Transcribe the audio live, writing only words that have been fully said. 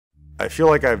I feel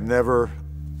like I've never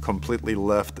completely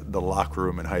left the locker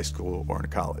room in high school or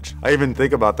in college. I even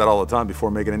think about that all the time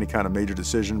before making any kind of major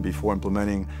decision, before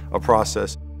implementing a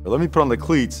process. Let me put on the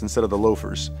cleats instead of the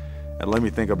loafers, and let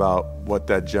me think about what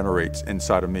that generates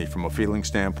inside of me from a feeling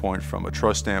standpoint, from a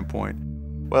trust standpoint.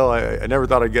 Well, I never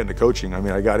thought I'd get into coaching. I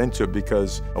mean, I got into it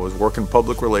because I was working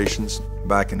public relations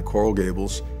back in Coral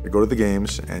Gables. I go to the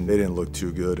games, and they didn't look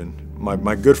too good, and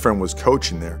my good friend was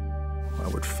coaching there. I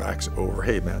would fax over,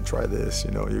 hey man, try this,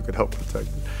 you could help protect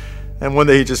it. And one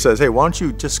day he just says, hey, why don't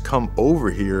you just come over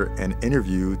here and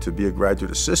interview to be a graduate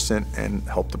assistant and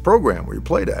help the program where you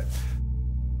played at.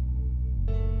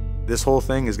 This whole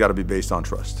thing has got to be based on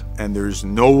trust. And there's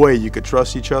no way you could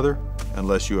trust each other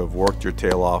unless you have worked your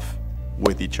tail off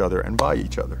with each other and by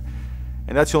each other.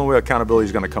 And that's the only way accountability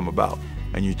is going to come about.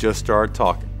 And you just start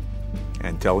talking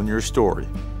and telling your story.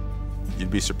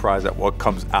 You'd be surprised at what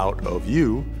comes out of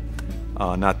you.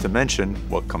 Not to mention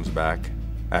what comes back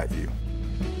at you.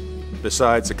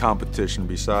 Besides the competition,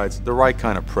 besides the right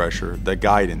kind of pressure, the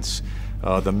guidance,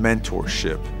 the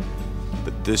mentorship, the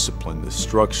discipline, the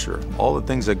structure, all the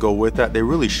things that go with that, they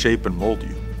really shape and mold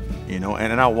you.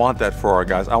 And I want that for our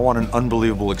guys. I want an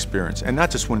unbelievable experience, and not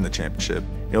just winning the championship.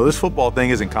 This football thing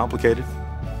isn't complicated.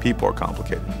 People are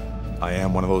complicated. I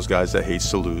am one of those guys that hates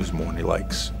to lose more than he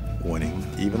likes winning,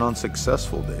 even on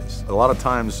successful days. A lot of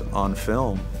times on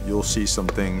film, you'll see some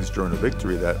things during a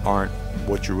victory that aren't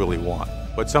what you really want,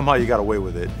 but somehow you got away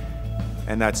with it,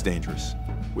 and that's dangerous.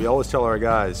 We always tell our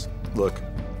guys, look,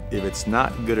 if it's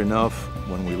not good enough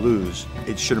when we lose,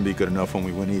 it shouldn't be good enough when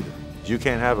we win either. You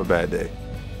can't have a bad day.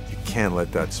 You can't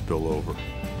let that spill over.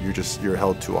 You're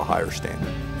held to a higher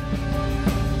standard.